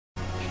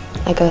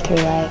I go through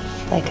life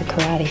like a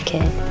karate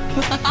kid.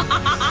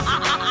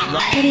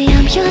 Baby,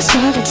 I'm yours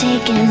for the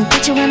taking,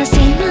 but you wanna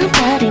see my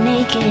body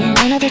naked.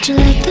 I know that you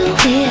like the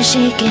way I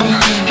shake it,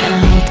 and I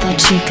hope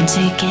that you can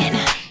take it.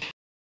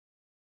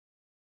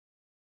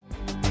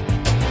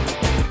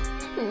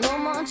 No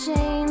more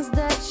chains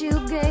that you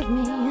gave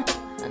me,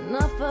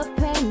 enough of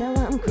pain, now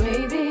I'm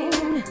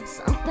craving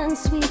something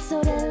sweet,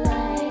 so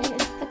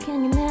delight. How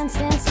can your man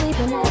stand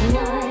sleeping at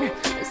night?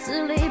 A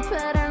silly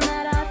pattern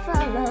that I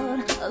followed,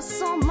 I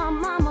saw my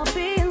mama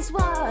being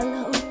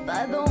swallowed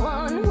by the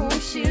one whom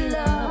she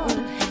loved.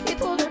 He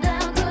pulled her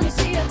down, couldn't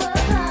see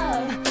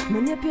above.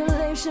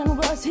 Manipulation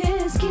was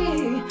his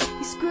key.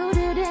 He screwed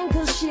it in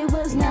cause she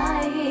was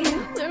naive.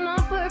 We're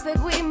not perfect,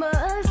 we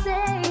must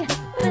say,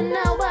 but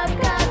now I've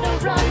got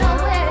to run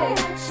away.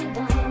 She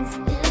wants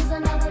is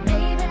another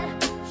baby.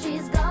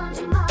 She's gone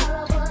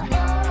tomorrow, but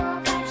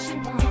all that she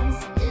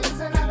wants is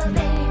another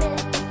baby.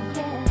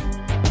 Yeah.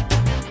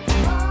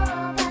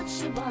 All that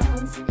she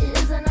wants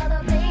is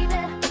another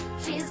baby.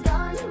 She's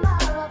gone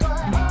tomorrow,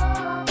 but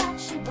all that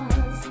she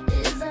wants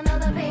is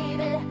another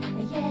baby.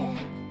 Yeah.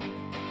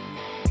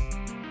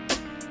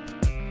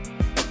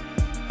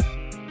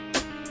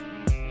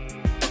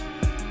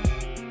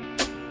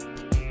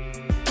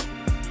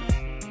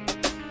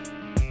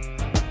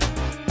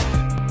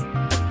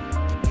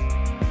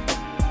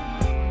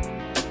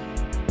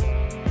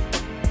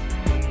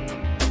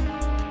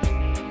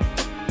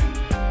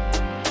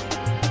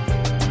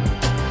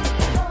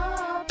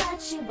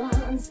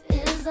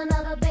 Is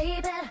another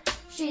baby.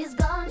 She's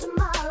gone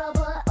tomorrow,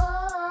 but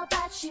all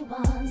that she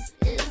wants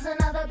is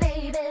another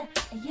baby.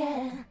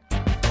 Yeah.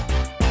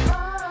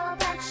 All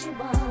that she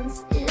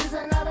wants is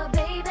another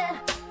baby.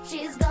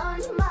 She's gone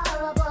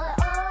tomorrow, but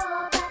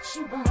all that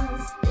she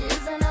wants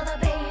is another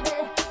baby.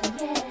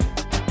 Yeah.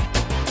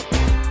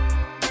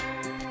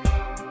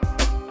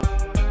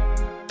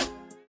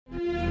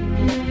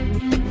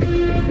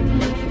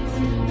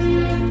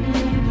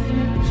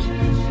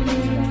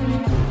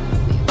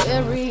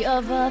 Wary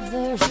of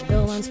others,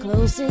 the ones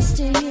closest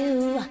to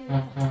you.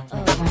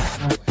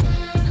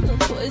 The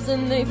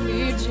poison they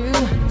feed you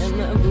and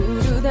the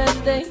voodoo that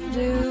they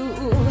do.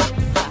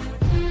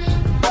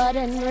 But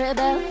in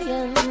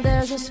rebellion,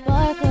 there's a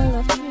sparkle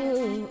of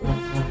truth.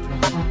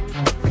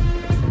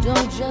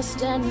 Don't just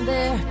stand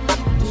there,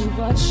 do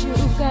what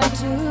you've got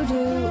to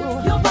do.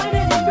 You'll find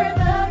it in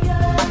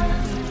rebellion.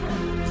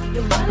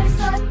 Your body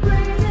starts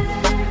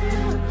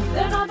breathing.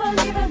 They're not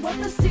believing what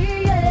they see.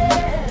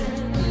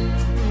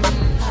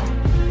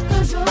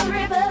 Your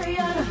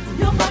rebellion,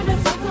 you'll find it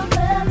so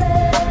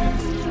compelling.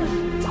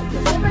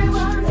 Cause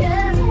everyone's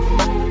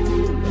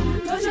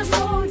yelling, cause your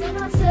soul you're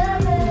not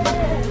selling.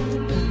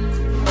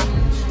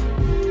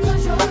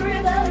 Cause your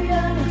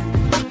rebellion.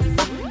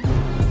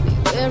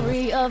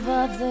 Wary of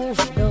others,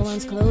 the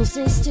ones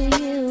closest to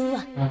you.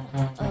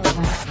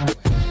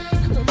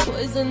 The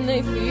poison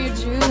they feed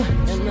you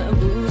and the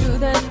voodoo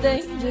that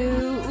they do.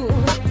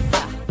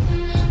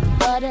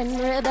 But in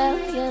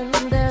rebellion,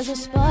 there's a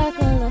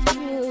sparkle of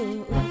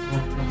truth.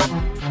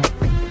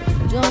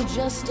 Don't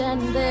just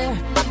stand there,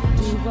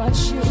 do what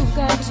you've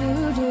got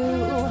to do.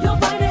 You'll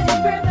find it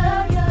in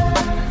rebellion.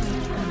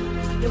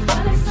 Your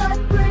body starts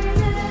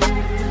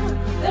breathing.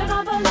 They're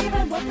not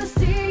believing what they're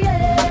seeing.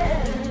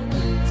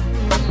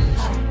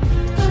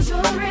 Cause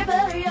your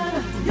rebellion,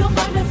 you'll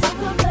find it so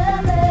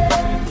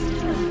compelling.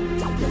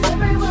 Cause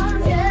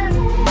everyone's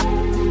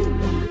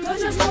yelling,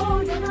 cause your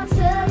soul you're not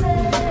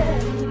selling.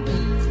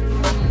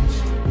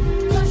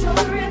 Cause your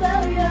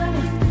rebellion.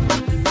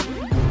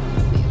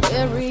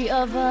 Wary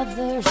of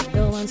others,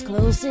 the ones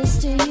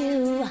closest to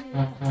you.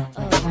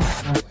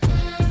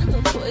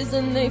 The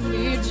poison they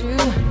feed you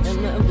and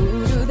the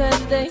voodoo that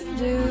they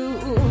do.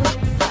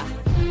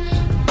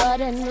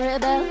 But in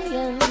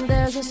rebellion,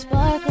 there's a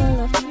sparkle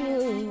of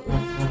truth.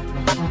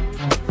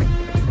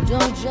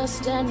 Don't just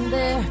stand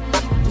there,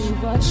 do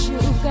what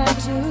you've got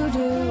to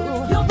do.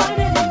 You'll find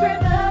it in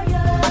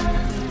rebellion.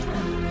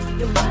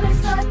 Your body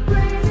starts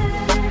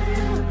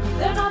breathing.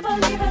 They're not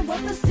believing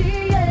what they're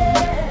seeing.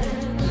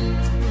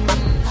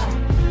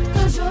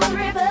 Cause your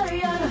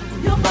rebellion,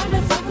 you'll find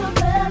it so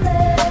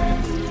compelling.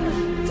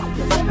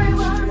 Cause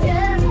everyone's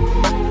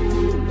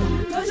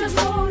yelling, cause your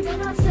soul you're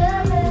not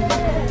selling.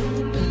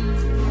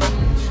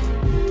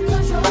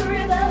 Cause your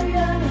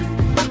rebellion.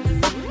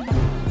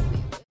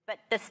 But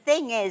the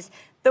thing is,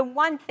 the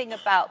one thing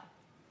about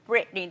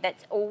Britney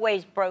that's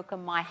always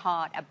broken my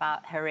heart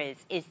about her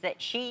is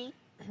that she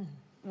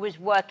was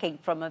working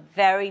from a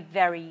very,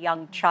 very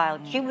young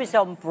child. She was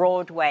on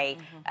Broadway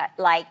at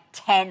like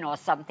 10 or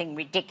something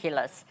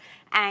ridiculous.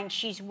 And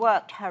she's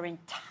worked her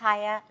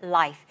entire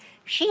life.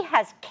 She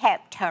has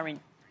kept her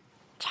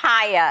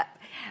entire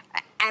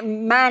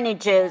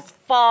manager's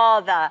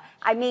father.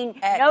 I mean,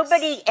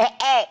 nobody,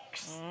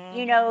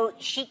 you know,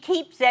 she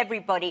keeps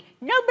everybody.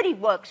 Nobody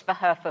works for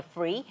her for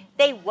free.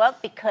 They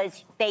work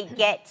because they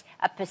get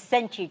a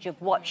percentage of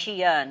what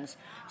she earns.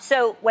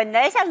 So when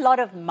there's a lot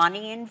of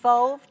money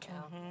involved,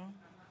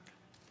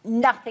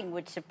 nothing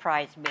would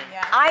surprise me.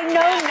 I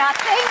know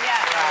nothing.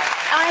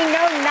 I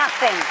know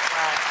nothing.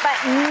 But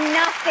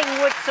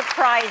nothing would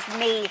surprise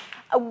me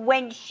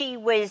when she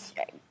was,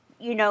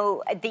 you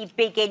know, the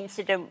big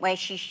incident where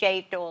she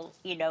shaved all,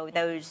 you know,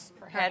 those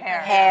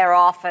hair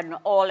off and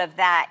all of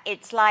that.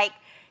 It's like,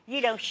 you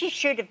know, she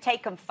should have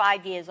taken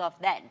 5 years off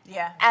then.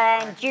 Yeah.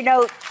 And, you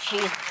know,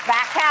 she's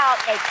back out.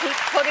 They keep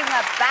putting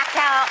her back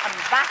out and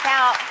back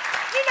out.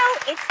 You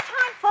know, it's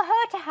time for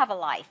her to have a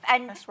life.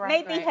 And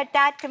maybe her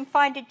dad can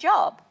find a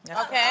job. Okay,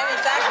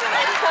 exactly.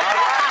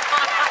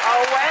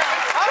 Oh, well.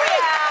 Oh,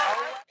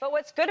 yeah. But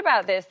what's good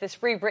about this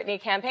Free Britney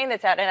campaign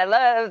that's out, and I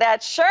love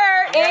that shirt.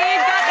 He's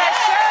got that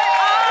shirt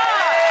on.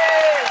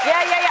 Yeah.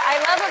 I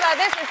love about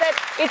this is that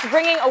it's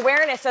bringing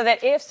awareness so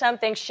that if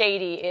something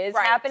shady is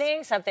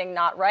happening, something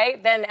not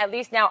right, then at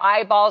least now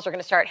eyeballs are going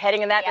to start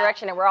heading in that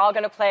direction, and we're all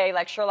going to play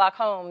like Sherlock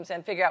Holmes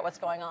and figure out what's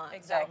going on.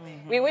 Exactly.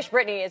 So we wish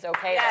Britney is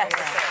okay. Yes.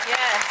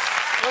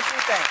 What do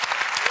you think?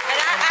 And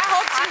I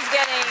hope she's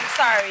getting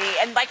sorry.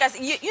 And like I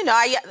said, you know,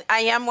 I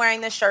am wearing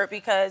this shirt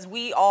because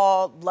we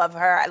all love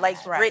her. Like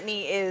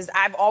Britney is.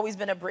 I've always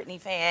been a Britney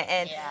fan,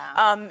 and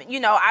you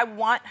know, I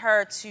want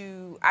her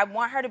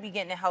to be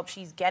getting the help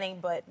she's getting,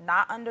 but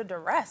not under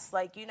duress.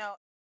 Like, you know.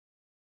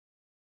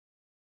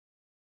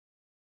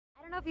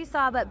 I don't know if you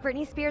saw, but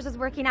Britney Spears was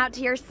working out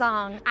to your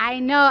song. I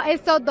know.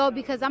 It's so dope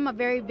because I'm a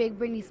very big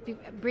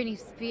Britney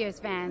Spears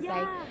fan. Yeah.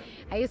 Like,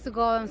 I used to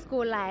go in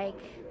school like,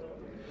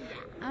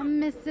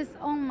 I'm Mrs.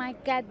 Oh my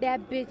God,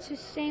 that bitch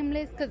is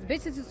shameless. Because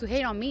bitches used to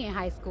hate on me in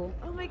high school.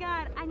 Oh my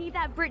God, I need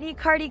that Britney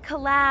Cardi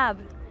collab.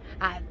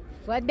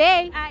 What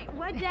day?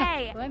 What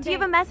day? One Do you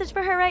have a message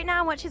for her right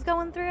now, what she's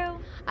going through?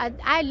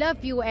 I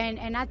love you,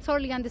 and I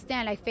totally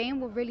understand. Like, fame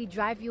will really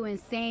drive you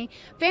insane.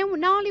 Fame,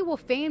 not only will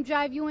fame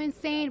drive you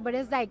insane, but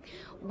it's like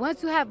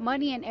once you have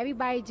money and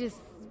everybody just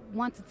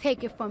want to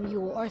take it from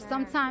you, or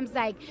sometimes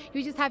like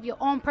you just have your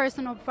own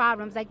personal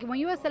problems. Like when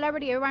you're a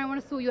celebrity, everybody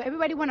want to sue you,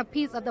 everybody want a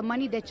piece of the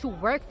money that you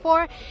work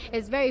for.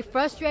 It's very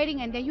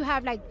frustrating, and then you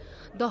have like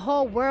the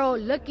whole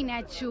world looking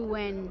at you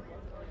and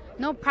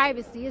no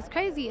privacy. It's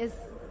crazy.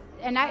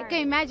 And I can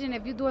imagine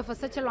if you do it for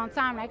such a long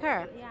time like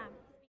her. Yeah.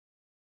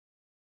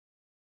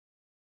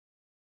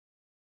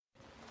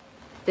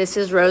 This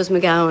is Rose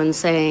McGowan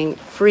saying,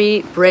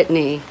 "Free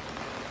Britney.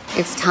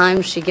 It's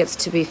time she gets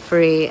to be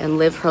free and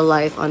live her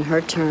life on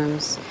her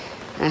terms.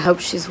 And I hope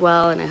she's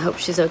well, and I hope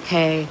she's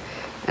okay.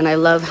 And I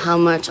love how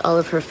much all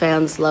of her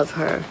fans love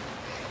her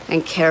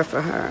and care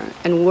for her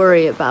and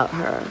worry about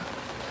her.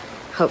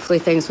 Hopefully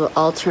things will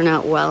all turn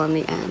out well in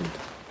the end."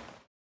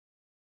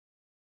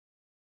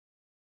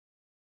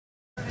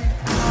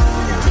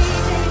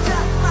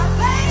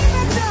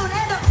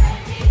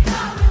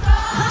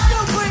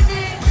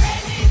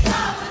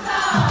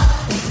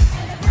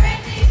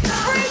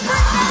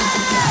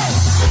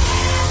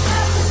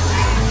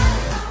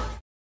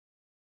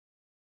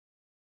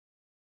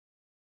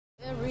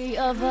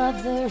 Of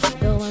others,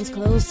 the ones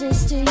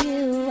closest to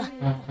you.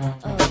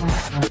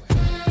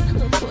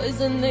 The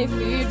poison they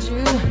feed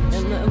you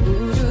and the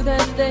voodoo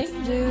that they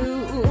do.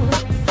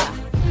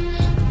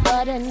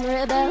 But in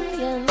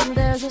rebellion,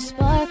 there's a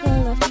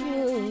sparkle of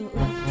truth.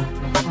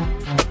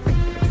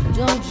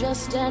 Don't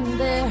just stand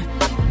there,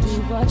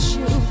 do what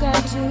you've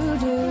got to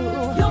do.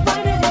 You'll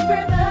find it in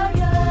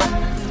rebellion.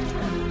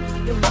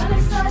 You'll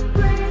finally start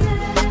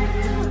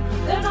breathing.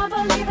 They're not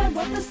believing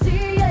what they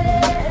see.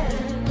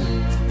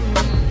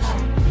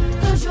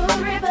 Your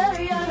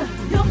rebellion,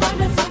 you'll find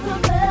it so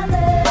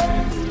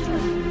compelling.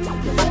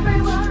 'Cause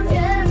everyone's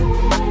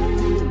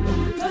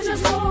yelling. 'Cause your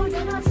soul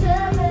you're not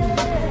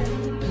selling.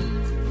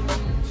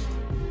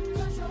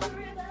 'Cause your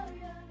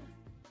rebellion.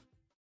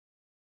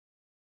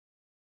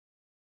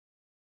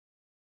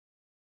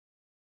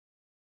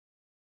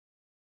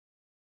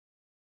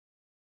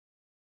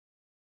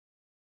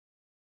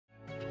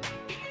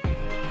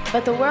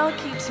 But the world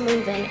keeps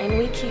moving, and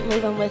we keep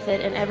moving with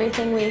it, and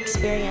everything we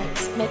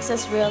experience makes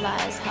us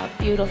realize how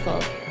beautiful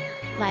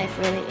life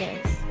really is.